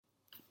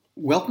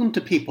Welcome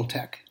to People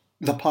Tech,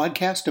 the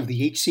podcast of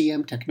the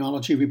HCM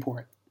Technology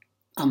Report.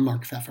 I'm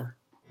Mark Pfeffer.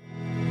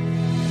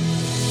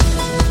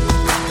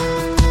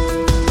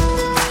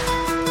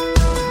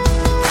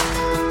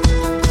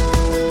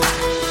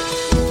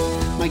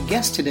 My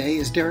guest today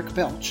is Derek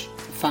Belch,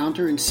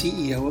 founder and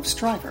CEO of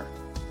Striver.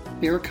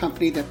 They're a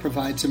company that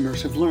provides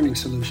immersive learning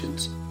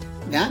solutions.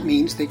 That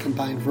means they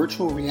combine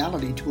virtual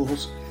reality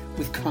tools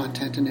with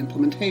content and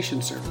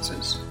implementation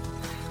services.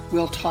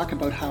 We'll talk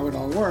about how it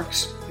all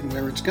works and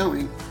where it's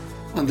going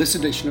on this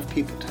edition of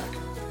People Tech.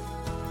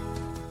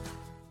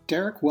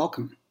 Derek,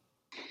 welcome.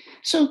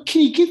 So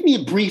can you give me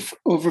a brief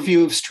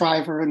overview of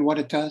Striver and what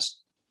it does?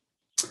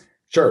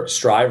 Sure.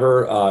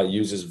 Striver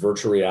uses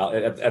virtual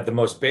reality. At the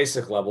most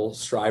basic level,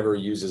 Striver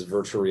uses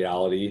virtual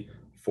reality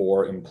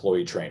for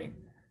employee training.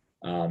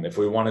 If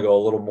we want to go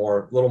a little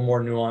more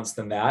nuanced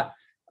than that,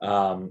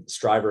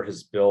 Striver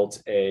has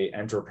built an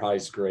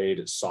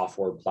enterprise-grade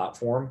software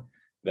platform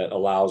that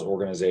allows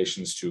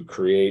organizations to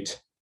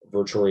create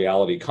virtual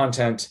reality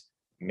content,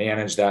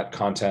 manage that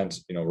content,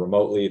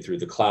 remotely through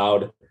the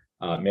cloud,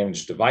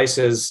 manage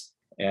devices,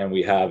 and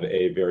we have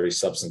a very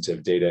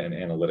substantive data and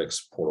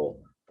analytics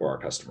portal for our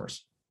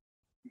customers.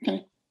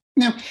 Okay.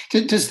 Now,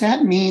 does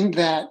that mean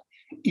that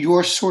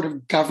you're sort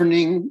of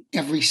governing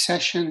every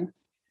session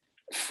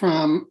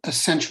from a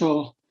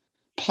central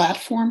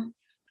platform,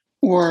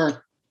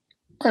 or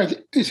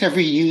is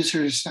every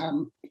user's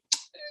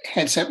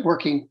headset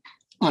working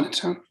on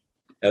its own?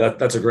 Yeah,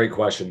 that's a great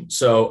question.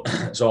 So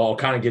I'll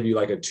kind of give you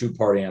like a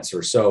two-part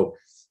answer. So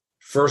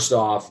first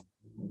off,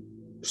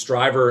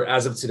 Striver,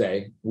 as of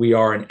today, we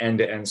are an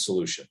end-to-end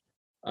solution.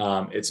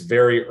 It's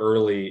very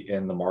early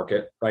in the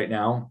market right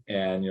now.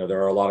 And,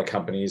 there are a lot of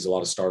companies, a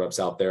lot of startups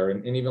out there,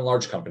 and even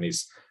large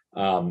companies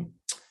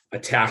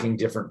attacking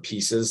different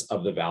pieces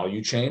of the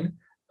value chain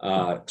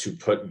to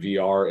put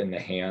VR in the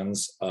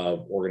hands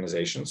of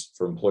organizations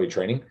for employee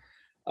training.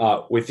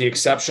 With the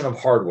exception of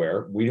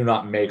hardware, we do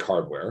not make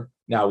hardware.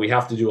 Now, we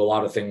have to do a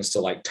lot of things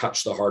to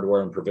touch the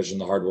hardware and provision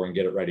the hardware and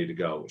get it ready to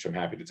go, which I'm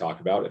happy to talk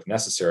about if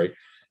necessary.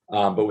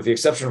 But with the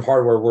exception of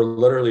hardware, we're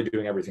literally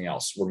doing everything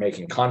else. We're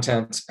making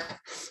content.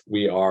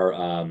 We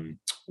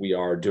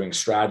are doing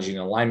strategy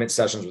and alignment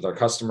sessions with our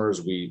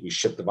customers. We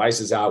ship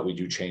devices out. We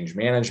do change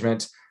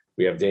management.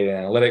 We have data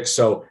analytics.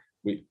 So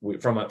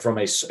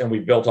and we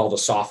built all the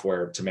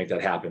software to make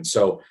that happen.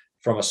 So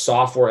from a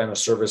software and a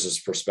services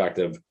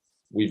perspective,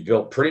 we've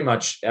built pretty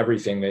much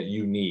everything that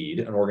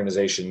an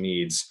organization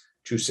needs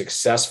to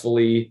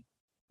successfully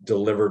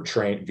deliver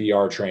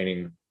VR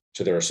training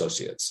to their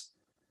associates.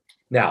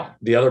 Now,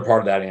 the other part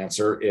of that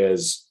answer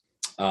is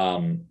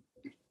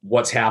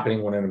what's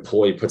happening when an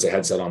employee puts a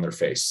headset on their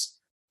face.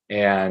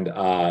 And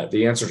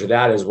the answer to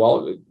that is,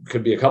 well, it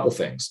could be a couple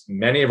things.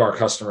 Many of our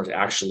customers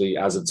actually,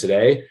 as of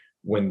today,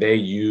 when they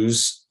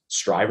use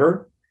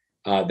Striver,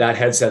 that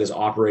headset is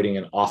operating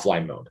in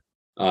offline mode.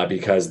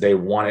 Because they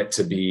want it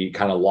to be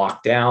kind of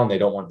locked down. They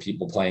don't want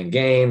people playing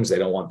games. They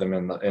don't want them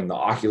in the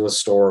Oculus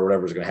store or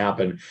whatever's going to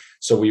happen.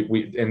 So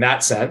we in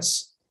that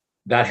sense,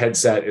 that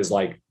headset is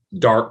like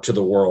dark to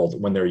the world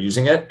when they're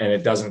using it, and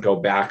it doesn't go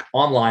back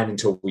online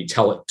until we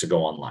tell it to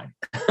go online.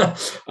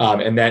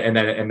 and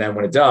then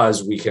when it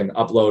does, we can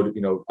upload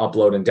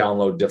and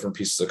download different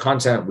pieces of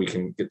content. We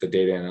can get the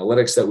data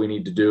analytics that we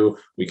need to do.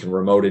 We can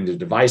remote into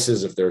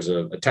devices if there's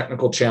a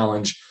technical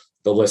challenge.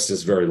 The list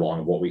is very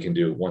long of what we can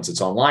do once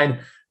it's online.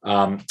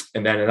 And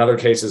then in other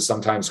cases,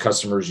 sometimes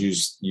customers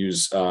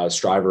use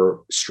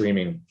Striver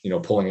streaming,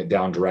 pulling it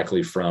down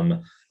directly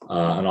from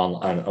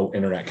an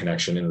internet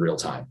connection in real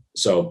time.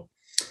 So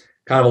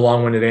kind of a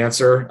long-winded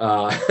answer,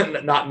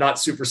 not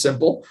super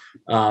simple,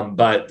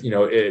 but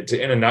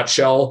in a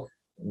nutshell,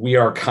 we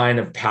are kind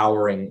of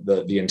powering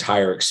the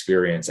entire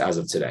experience as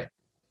of today.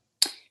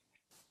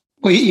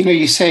 Well,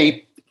 you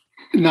say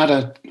not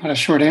a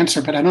short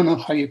answer, but I don't know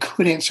how you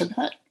could answer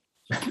that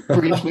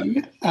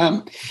briefly.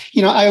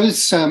 I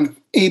was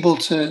able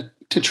to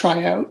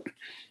try out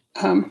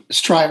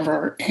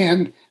Striver,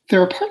 and there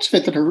are parts of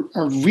it that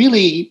are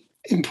really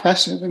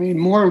impressive. I mean,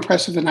 more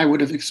impressive than I would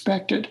have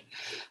expected.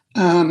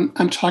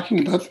 I'm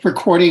talking about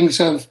recordings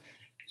of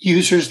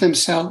users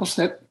themselves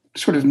that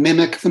sort of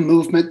mimic the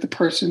movement the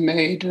person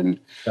made, and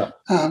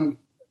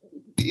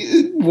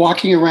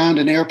walking around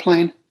an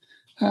airplane,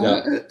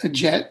 a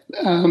jet,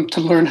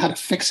 to learn how to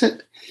fix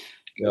it.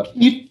 Yeah.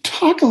 Can you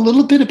talk a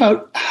little bit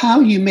about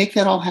how you make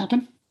that all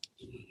happen?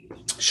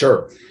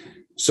 Sure.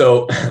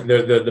 So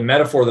the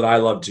metaphor that I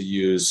love to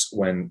use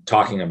when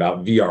talking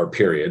about VR,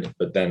 period,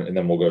 and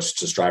then we'll go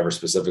to Striver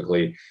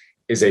specifically,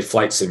 is a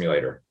flight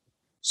simulator.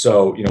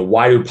 So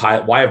why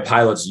have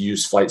pilots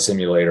used flight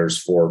simulators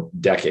for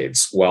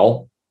decades?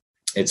 Well,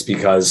 it's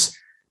because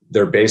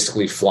they're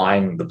basically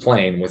flying the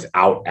plane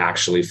without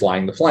actually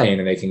flying the plane,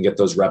 and they can get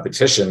those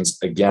repetitions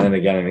again and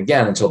again and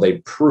again until they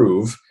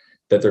prove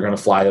that they're going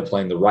to fly the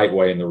plane the right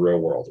way in the real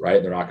world,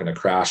 right? They're not going to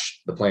crash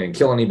the plane and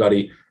kill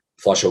anybody,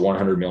 flush a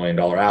 $100 million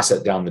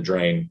asset down the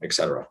drain, et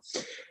cetera.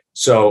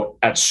 So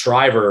at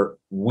Striver,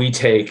 we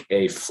take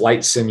a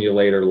flight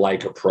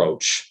simulator-like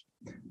approach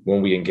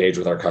when we engage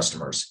with our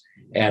customers.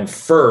 And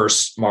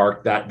first,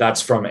 Mark,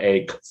 that's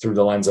through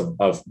the lens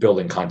of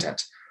building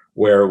content,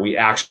 where we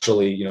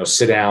actually,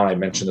 sit down. I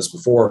mentioned this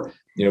before.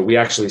 We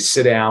actually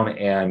sit down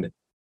and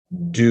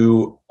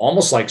do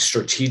almost like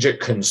strategic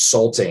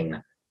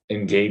consulting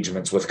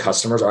engagements with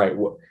customers. All right,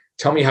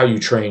 tell me how you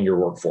train your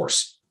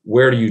workforce.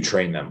 Where do you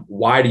train them?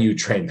 Why do you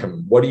train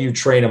them? What do you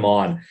train them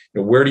on?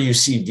 Where do you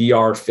see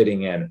VR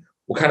fitting in?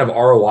 What kind of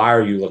ROI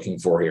are you looking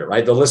for here?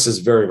 Right, the list is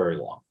very, very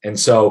long. And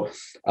so,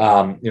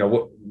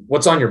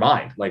 what's on your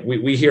mind? Like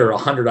we hear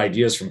 100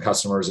 ideas from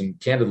customers, and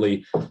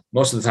candidly,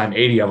 most of the time,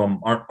 80 of them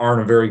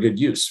aren't a very good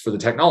use for the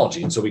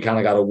technology. And so we kind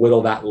of got to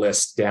whittle that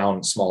list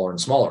down smaller and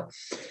smaller.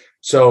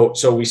 So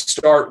we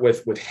start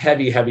with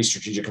heavy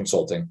strategic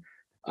consulting.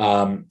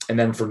 And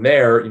then from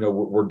there,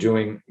 we're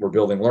building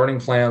learning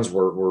plans.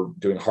 We're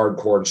doing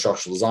hardcore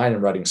instructional design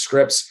and writing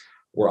scripts.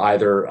 We're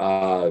either,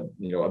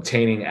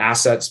 obtaining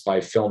assets by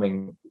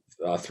filming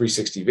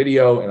 360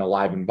 video in a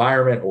live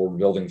environment, or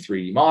building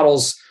 3D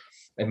models.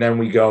 And then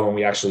we go and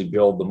we actually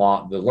build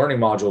the learning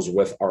modules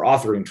with our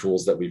authoring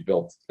tools that we've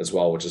built as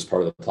well, which is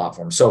part of the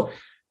platform. So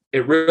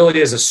it really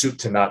is a soup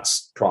to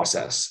nuts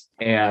process.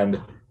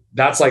 And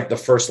that's like the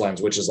first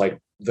lens, which is like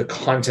the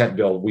content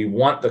build. We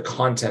want the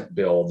content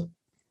build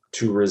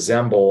to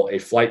resemble a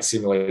flight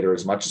simulator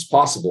as much as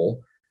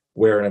possible,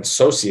 where an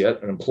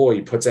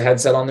employee puts a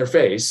headset on their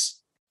face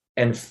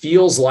and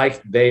feels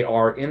like they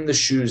are in the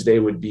shoes they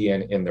would be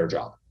in their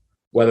job,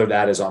 whether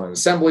that is on an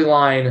assembly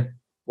line,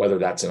 whether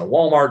that's in a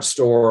Walmart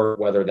store,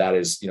 whether that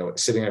is,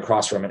 sitting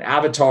across from an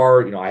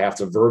avatar. I have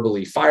to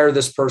verbally fire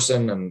this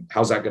person, and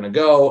how's that going to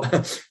go?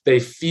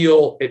 It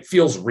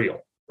feels real,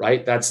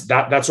 right? That's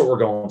what we're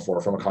going for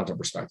from a content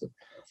perspective.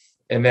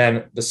 And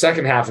then the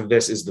second half of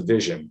this is the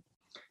vision.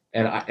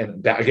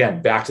 And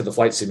again, back to the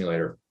flight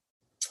simulator.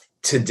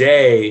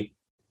 Today,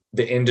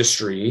 the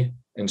industry,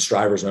 and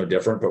Striver is no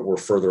different, but we're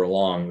further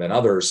along than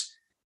others.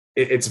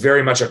 It's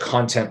very much a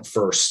content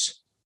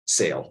first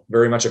sale,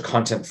 very much a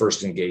content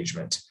first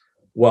engagement.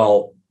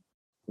 Well,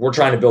 we're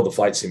trying to build the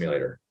flight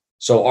simulator.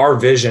 So our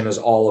vision is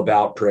all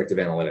about predictive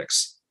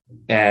analytics,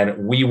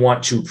 and we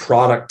want to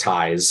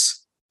productize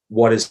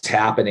what is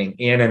happening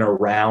in and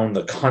around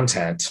the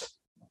content,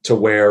 to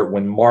where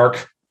when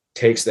Mark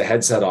takes the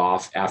headset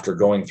off after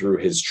going through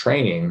his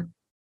training,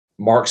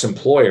 Mark's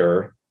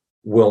employer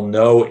will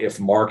know if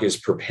Mark is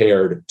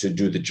prepared to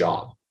do the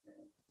job.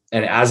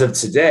 And as of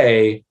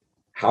today,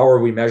 how are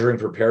we measuring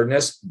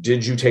preparedness?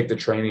 Did you take the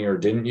training or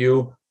didn't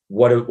you?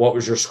 What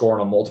was your score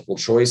on a multiple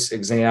choice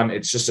exam?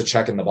 It's just a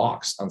check in the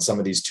box on some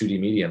of these 2D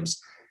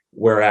mediums.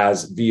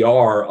 Whereas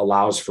VR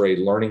allows for a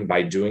learning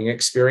by doing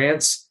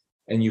experience,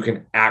 and you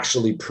can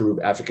actually prove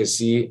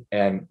efficacy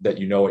and that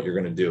you know what you're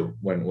going to do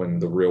when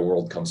the real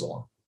world comes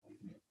along.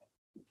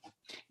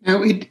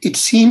 Now, it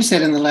seems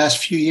that in the last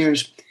few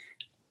years,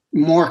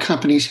 more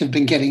companies have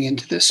been getting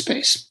into this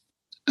space,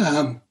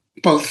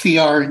 both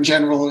VR in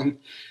general and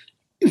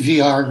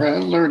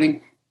VR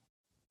learning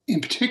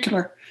in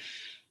particular.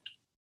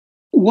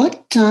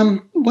 What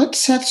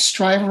sets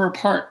Striver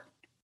apart?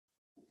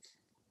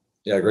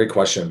 Yeah, great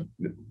question.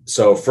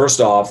 So first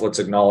off, let's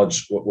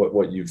acknowledge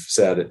what you've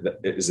said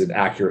is an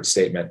accurate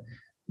statement.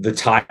 The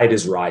tide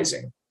is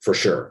rising for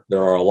sure.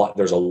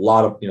 There's a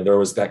lot of, there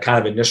was that kind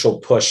of initial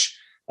push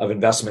of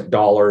investment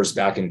dollars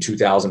back in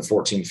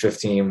 2014,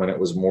 15, when it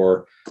was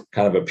more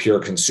kind of a pure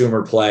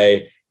consumer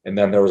play. And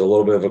then there was a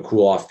little bit of a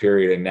cool off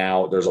period. And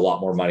now there's a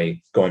lot more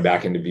money going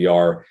back into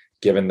VR,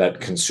 given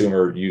that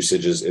consumer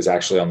usage is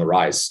actually on the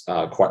rise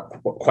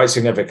quite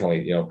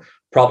significantly.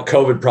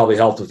 COVID probably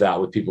helped with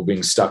that, with people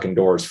being stuck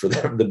indoors for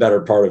the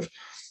better part of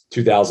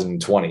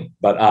 2020.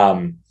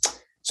 But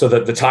so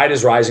the tide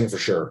is rising for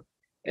sure.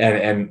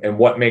 And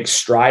what makes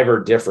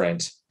Striver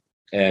different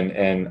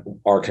and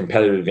our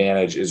competitive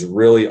advantage is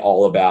really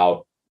all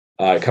about,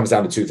 it comes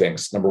down to two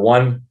things. Number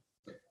one,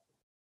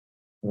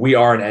 we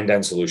are an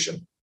end-to-end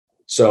solution.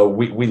 So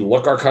we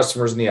look our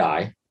customers in the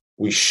eye,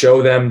 we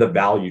show them the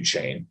value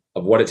chain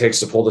of what it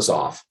takes to pull this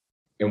off.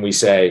 And we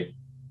say,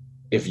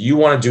 if you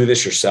want to do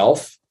this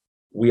yourself,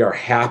 we are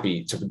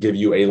happy to give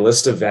you a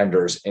list of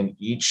vendors in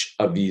each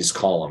of these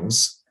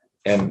columns,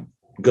 and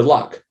good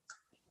luck.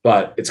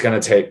 But it's going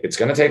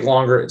to take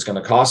longer. It's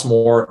going to cost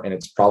more, and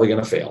it's probably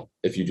going to fail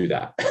if you do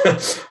that.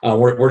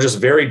 We're just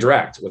very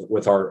direct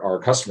with our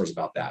customers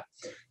about that.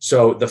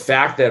 So the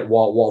fact that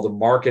while the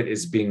market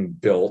is being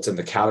built and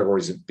the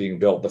categories are being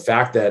built, the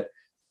fact that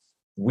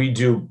we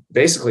do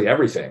basically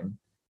everything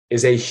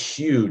is a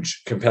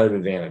huge competitive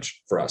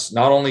advantage for us.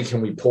 Not only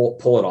can we pull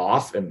it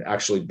off and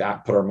actually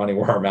put our money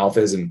where our mouth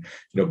is and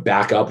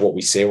back up what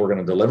we say we're going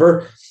to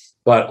deliver,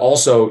 but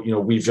also,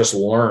 we've just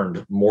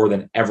learned more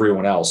than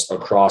everyone else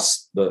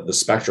across the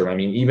spectrum. I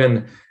mean,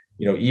 even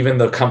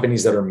the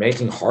companies that are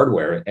making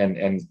hardware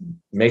and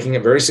making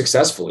it very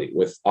successfully,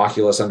 with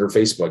Oculus under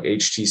Facebook,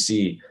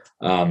 HTC,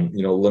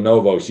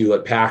 Lenovo,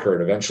 Hewlett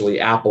Packard,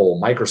 eventually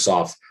Apple,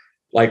 Microsoft,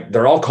 like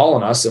they're all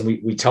calling us, and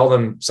we tell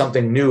them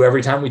something new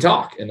every time we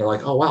talk. And they're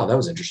like, oh, wow, that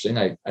was interesting.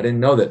 I didn't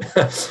know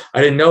that.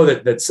 I didn't know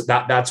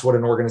that's what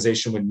an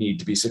organization would need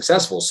to be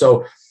successful.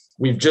 So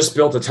we've just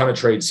built a ton of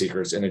trade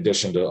secrets in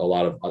addition to a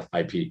lot of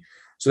IP.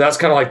 So that's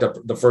kind of like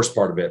the first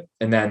part of it.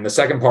 And then the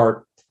second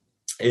part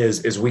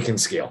is we can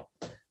scale.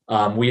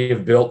 We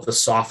have built the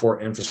software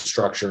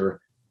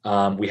infrastructure.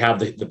 We have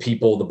the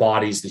people, the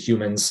bodies, the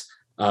humans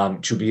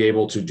to be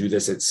able to do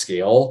this at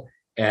scale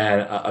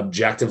and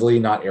objectively,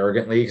 not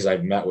arrogantly, because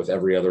I've met with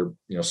every other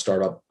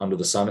startup under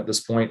the sun at this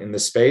point in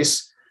this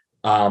space.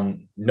 No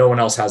one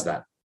else has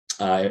that.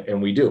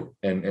 And we do.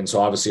 And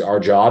so obviously our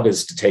job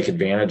is to take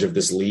advantage of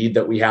this lead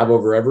that we have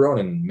over everyone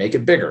and make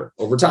it bigger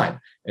over time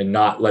and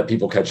not let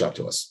people catch up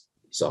to us.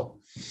 So.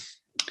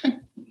 Okay.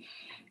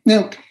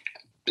 Now,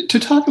 to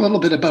talk a little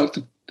bit about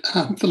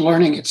the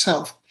learning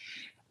itself,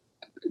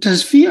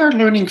 does VR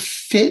learning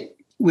fit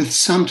with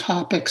some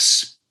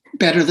topics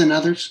better than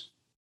others?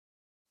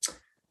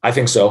 I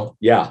think so.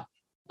 Yeah.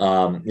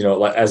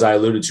 As I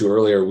alluded to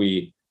earlier,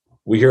 we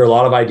hear a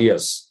lot of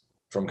ideas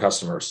from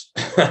customers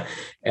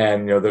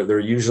and, they're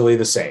usually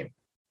the same.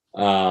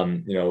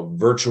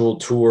 Virtual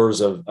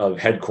tours of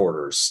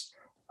headquarters,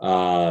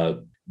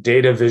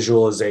 data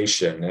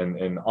visualization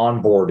and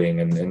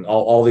onboarding and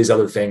all these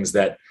other things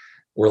that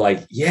we're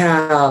like,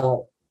 yeah,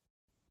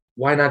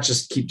 why not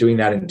just keep doing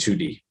that in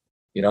 2D?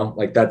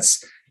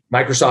 That's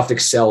Microsoft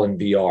Excel in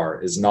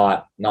VR is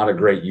not a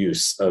great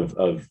use of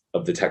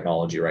the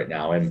technology right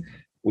now. And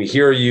we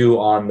hear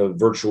you on the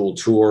virtual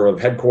tour of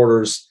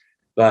headquarters,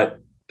 but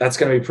that's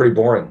going to be pretty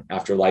boring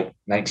after like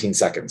 19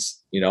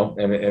 seconds,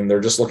 and they're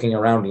just looking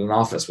around in an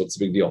office. What's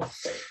the big deal?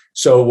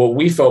 So what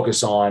we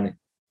focus on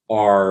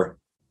are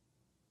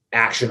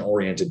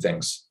action-oriented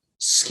things,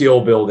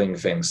 skill-building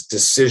things,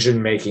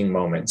 decision-making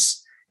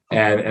moments,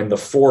 and the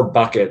 4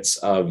 buckets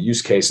of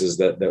use cases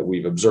that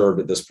we've observed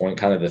at this point,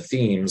 kind of the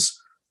themes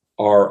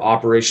are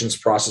operations,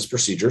 process,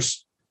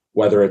 procedures,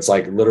 whether it's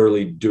like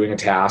literally doing a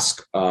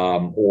task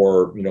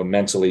or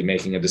mentally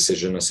making a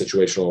decision, a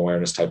situational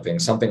awareness type thing,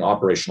 something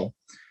operational.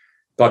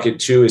 Bucket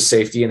 2 is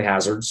safety and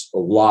hazards, a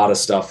lot of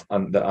stuff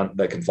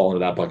that can fall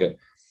into that bucket.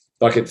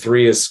 Bucket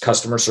 3 is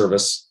customer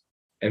service,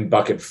 and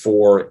bucket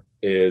 4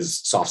 is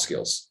soft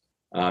skills,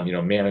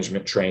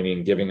 management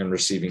training, giving and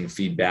receiving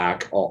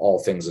feedback,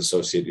 all things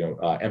associated,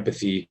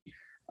 empathy,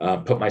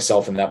 put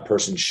myself in that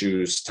person's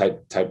shoes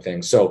type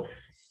thing. So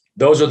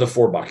those are the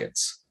 4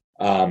 buckets.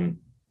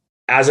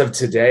 As of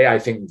today, I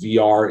think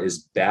VR is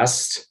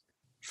best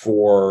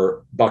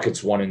for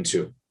buckets 1 and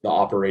 2, the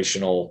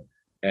operational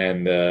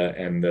and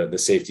the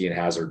safety and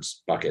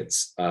hazards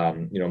buckets.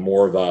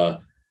 More of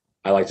a,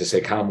 I like to say,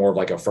 kind of more of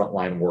like a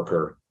frontline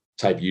worker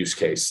type use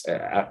case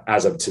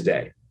as of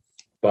today.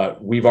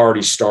 But we've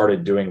already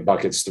started doing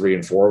buckets 3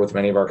 and 4 with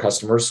many of our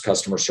customers,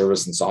 customer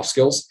service and soft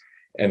skills.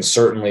 And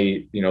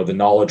certainly, the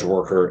knowledge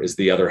worker is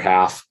the other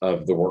half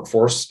of the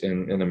workforce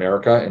in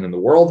America and in the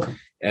world.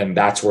 And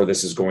that's where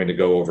this is going to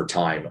go over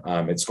time.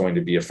 It's going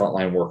to be a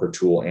frontline worker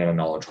tool and a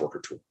knowledge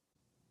worker tool.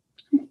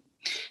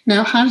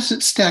 Now, how does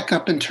it stack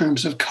up in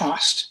terms of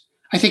cost?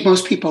 I think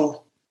most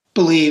people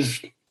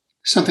believe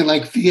something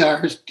like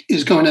VR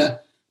is going to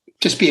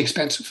just be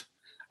expensive.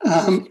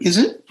 Is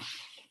it?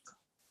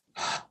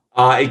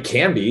 It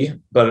can be,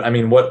 but I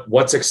mean,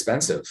 what's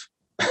expensive?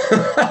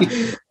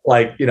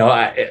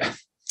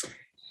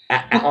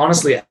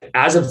 Honestly,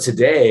 as of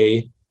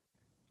today,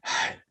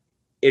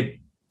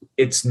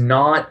 it's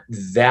not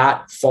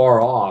that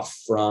far off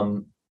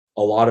from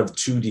a lot of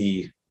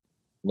 2D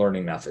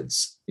learning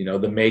methods.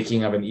 The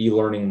making of an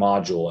e-learning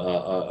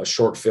module, a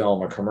short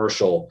film, a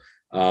commercial,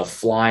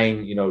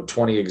 flying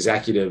 20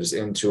 executives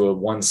into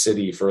one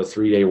city for a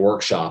 3-day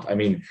workshop. I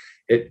mean,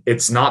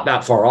 it's not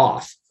that far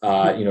off.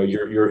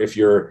 If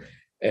you're,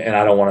 and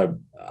I don't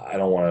want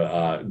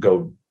to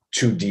go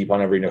too deep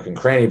on every nook and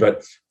cranny,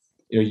 but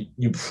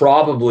you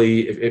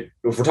probably, if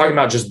we're talking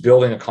about just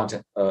building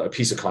a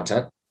piece of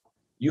content,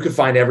 you could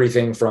find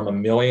everything from $1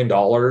 million,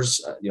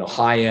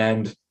 high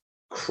end,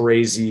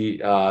 crazy,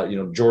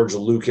 George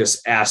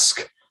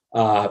Lucas-esque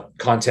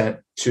content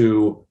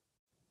to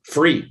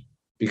free,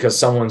 because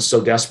someone's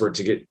so desperate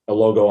to get a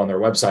logo on their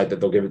website that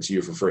they'll give it to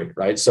you for free,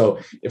 right? So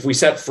if we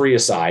set free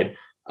aside,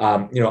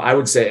 I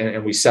would say, and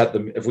if we set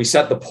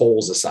the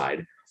polls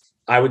aside,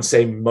 I would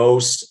say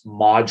most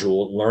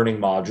learning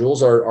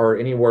modules are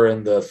anywhere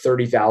in the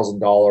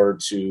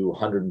 $30,000 to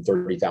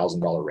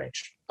 $130,000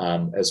 range.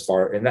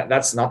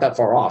 That's not that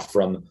far off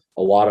from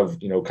a lot of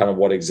kind of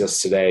what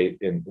exists today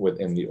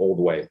within the old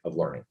way of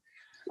learning.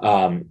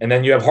 And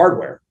then you have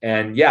hardware,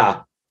 and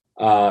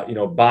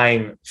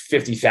buying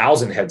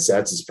 50,000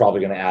 headsets is probably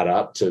going to add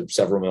up to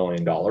several $1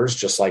 million,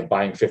 just like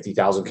buying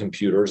 50,000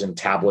 computers and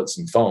tablets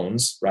and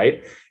phones,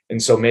 right?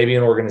 And so maybe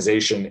an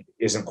organization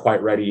isn't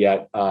quite ready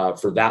yet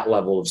for that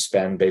level of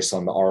spend based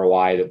on the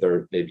ROI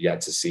that they've yet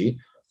to see.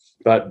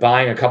 But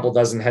buying a couple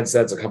dozen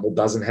headsets,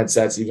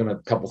 even a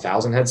couple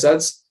thousand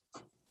headsets,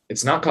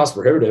 it's not cost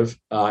prohibitive.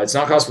 It's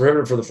not cost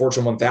prohibitive for the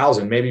Fortune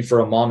 1000, maybe for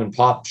a mom and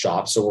pop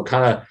shop. So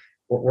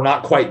we're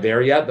not quite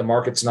there yet. The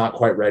market's not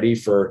quite ready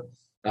for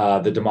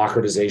the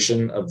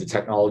democratization of the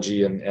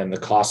technology and the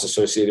costs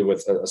associated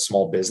with a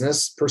small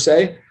business per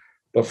se.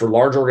 But for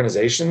large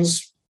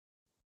organizations,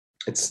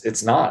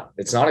 It's not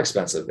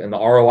expensive, and the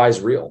ROI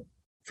is real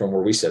from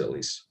where we sit, at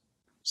least.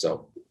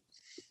 So,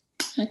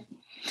 okay.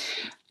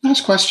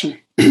 Last question.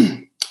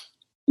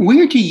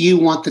 Where do you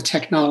want the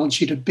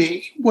technology to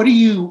be? What do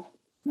you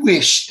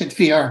wish that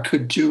VR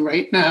could do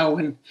right now?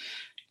 And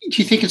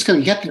do you think it's going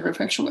to get there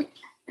eventually?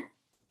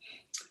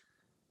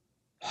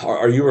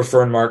 Are you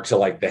referring, Mark, to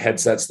like the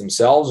headsets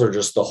themselves, or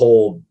just the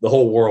whole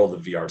world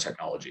of VR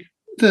technology?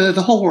 The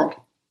whole world.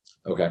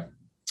 Okay.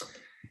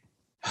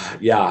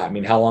 Yeah, I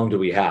mean, how long do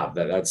we have?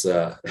 That's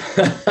I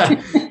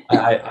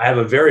have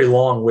a very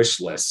long wish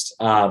list.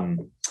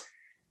 So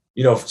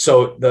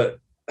the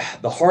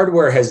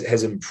hardware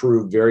has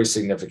improved very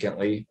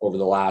significantly over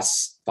the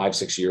last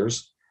 5-6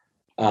 years,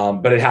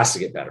 but it has to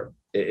get better.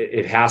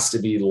 It has to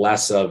be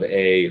less of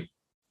a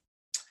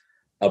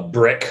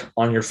brick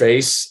on your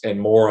face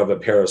and more of a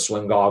pair of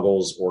swim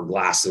goggles or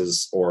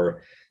glasses,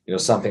 or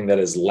something that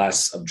is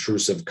less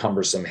obtrusive,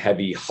 cumbersome,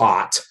 heavy,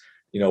 hot.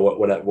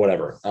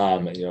 Whatever.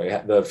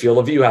 The field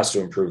of view has to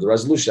improve. The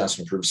resolution has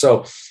to improve.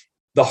 So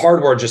the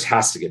hardware just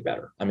has to get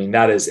better. I mean,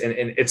 that is, and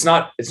it's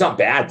not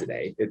bad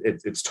today.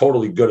 It's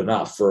totally good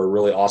enough for a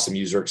really awesome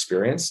user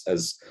experience,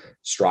 as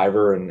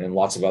Striver and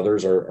lots of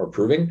others are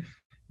proving.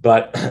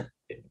 But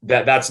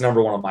that's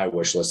number one on my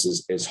wish list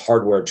is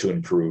hardware to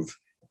improve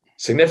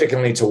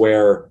significantly to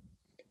where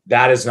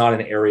that is not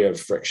an area of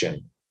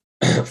friction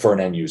for an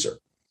end user.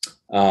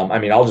 I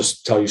mean, I'll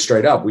just tell you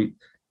straight up, we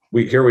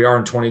here we are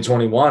in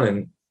 2021,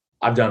 and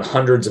I've done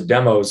hundreds of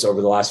demos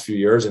over the last few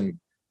years, and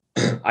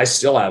I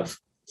still have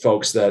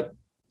folks that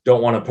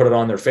don't want to put it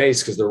on their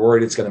face because they're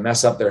worried it's going to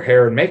mess up their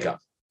hair and makeup.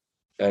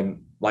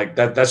 And like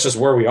that's just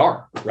where we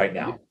are right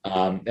now.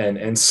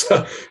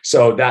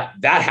 So that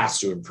has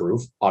to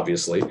improve,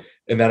 obviously.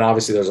 And then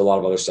obviously there's a lot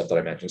of other stuff that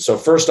I mentioned. So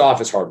first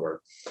off is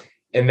hardware.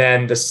 And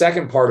then the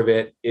second part of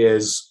it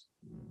is,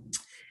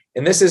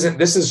 and this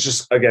is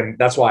just, again,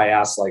 that's why I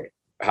asked, like,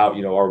 how,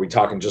 are we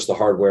talking just the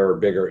hardware or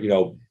bigger,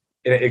 and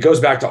it goes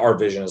back to our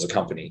vision as a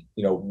company.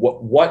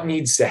 What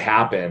needs to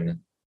happen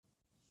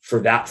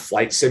for that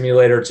flight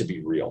simulator to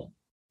be real,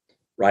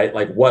 right?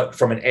 Like what,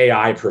 from an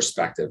AI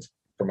perspective,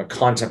 from a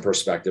content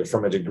perspective,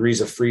 from a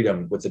degrees of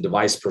freedom with the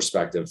device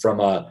perspective, from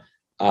a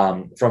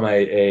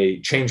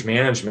change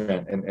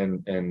management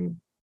and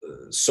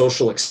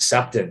social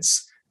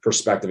acceptance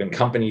perspective, and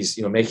companies,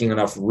 making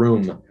enough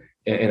room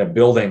in a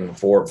building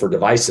for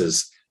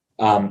devices.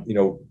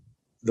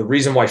 The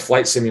reason why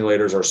flight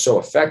simulators are so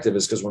effective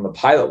is because when the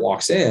pilot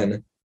walks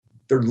in,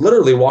 they're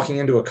literally walking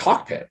into a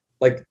cockpit.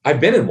 Like, I've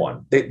been in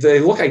one. They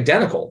look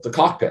identical, the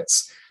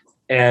cockpits.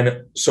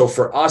 And so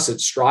for us at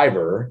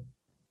Striver,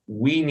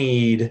 we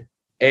need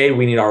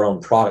our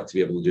own product to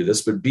be able to do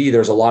this, but B,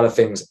 there's a lot of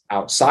things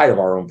outside of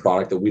our own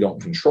product that we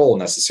don't control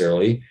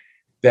necessarily,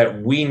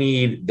 that we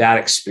need that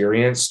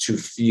experience to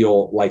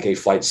feel like a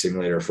flight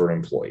simulator for an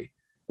employee.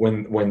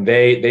 When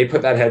they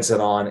put that headset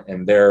on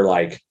and they're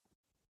like,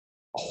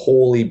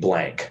 wholly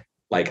blank,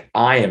 like,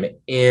 I am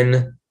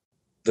in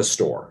the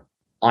store,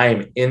 I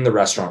am in the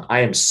restaurant,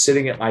 I am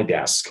sitting at my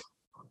desk,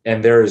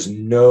 and there's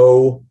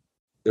nothing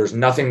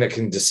that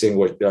can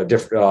distinguish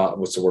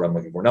what's the word I'm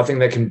looking for? Nothing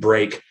that can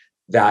break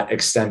that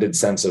extended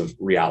sense of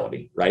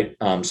reality, right?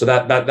 So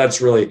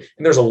that's really,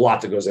 and there's a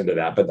lot that goes into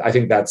that, but I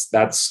think that's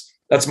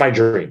my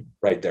dream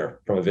right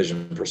there from a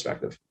vision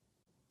perspective.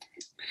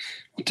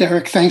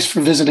 Derek, thanks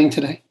for visiting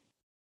today.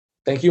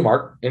 Thank you,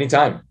 Mark.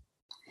 Anytime.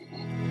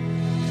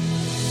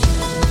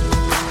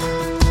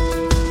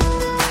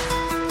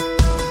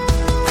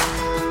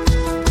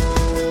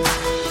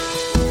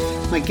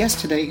 My guest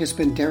today has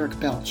been Derek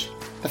Belch,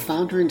 the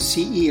founder and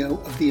CEO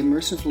of the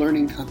immersive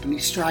learning company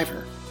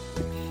Striver.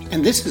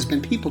 And this has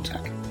been People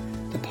Tech,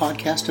 the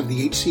podcast of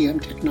the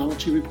HCM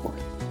Technology Report.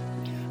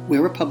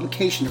 We're a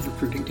publication of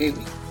Recruiting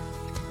Daily.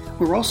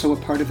 We're also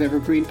a part of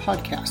Evergreen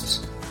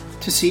Podcasts.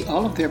 To see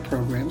all of their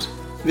programs,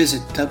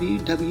 visit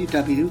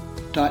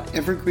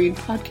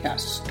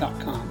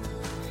www.evergreenpodcasts.com.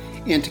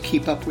 And to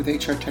keep up with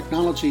HR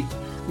technology,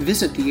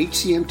 visit the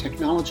HCM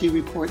Technology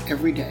Report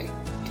every day.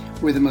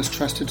 We're the most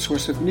trusted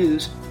source of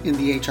news in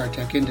the HR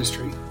tech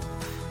industry.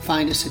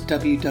 Find us at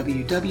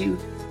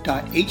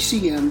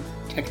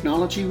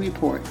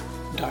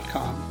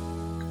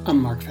www.hcmtechnologyreport.com.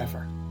 I'm Mark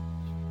Pfeffer.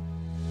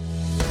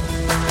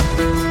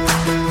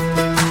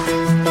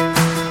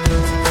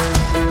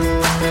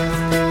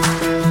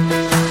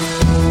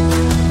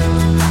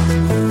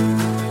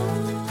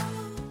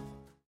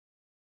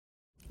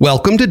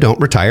 Welcome to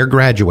Don't Retire,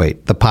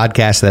 Graduate, the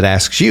podcast that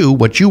asks you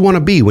what you want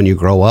to be when you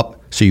grow up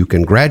so you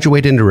can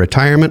graduate into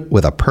retirement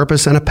with a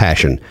purpose and a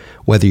passion,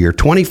 whether you're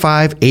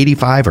 25,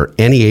 85, or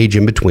any age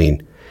in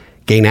between.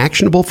 Gain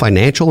actionable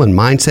financial and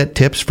mindset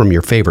tips from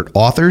your favorite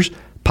authors,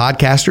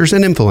 podcasters,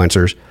 and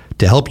influencers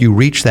to help you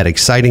reach that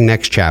exciting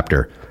next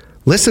chapter.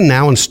 Listen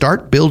now and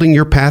start building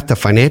your path to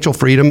financial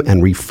freedom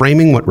and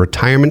reframing what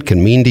retirement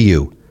can mean to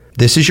you.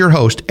 This is your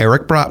host,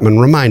 Eric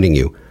Brotman, reminding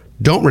you,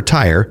 don't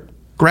retire,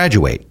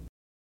 graduate.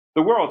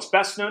 The world's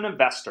best-known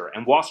investor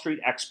and Wall Street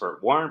expert,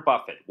 Warren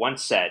Buffett,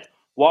 once said,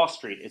 Wall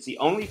Street is the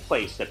only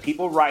place that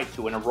people ride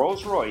to in a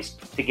Rolls-Royce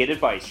to get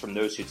advice from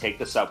those who take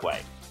the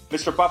subway.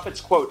 Mr. Buffett's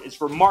quote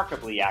is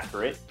remarkably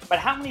accurate, but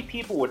how many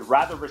people would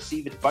rather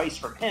receive advice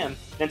from him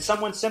than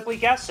someone simply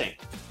guessing?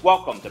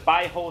 Welcome to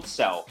Buy, Hold,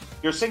 Sell,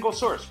 your single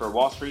source for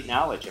Wall Street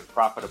knowledge and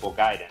profitable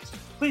guidance.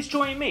 Please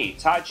join me,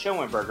 Todd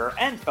Schoenberger,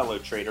 and fellow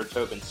trader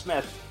Tobin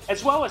Smith,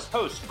 as well as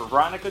host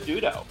Veronica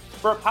Dudo,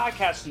 for a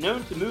podcast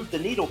known to move the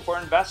needle for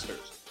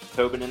investors.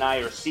 Tobin and I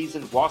are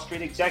seasoned Wall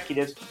Street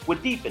executives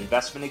with deep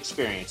investment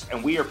experience,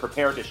 and we are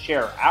prepared to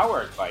share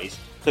our advice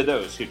to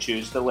those who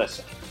choose to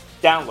listen.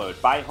 Download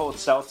Buy, Hold,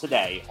 Sell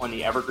today on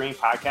the Evergreen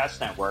Podcast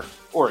Network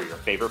or your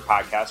favorite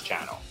podcast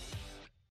channel.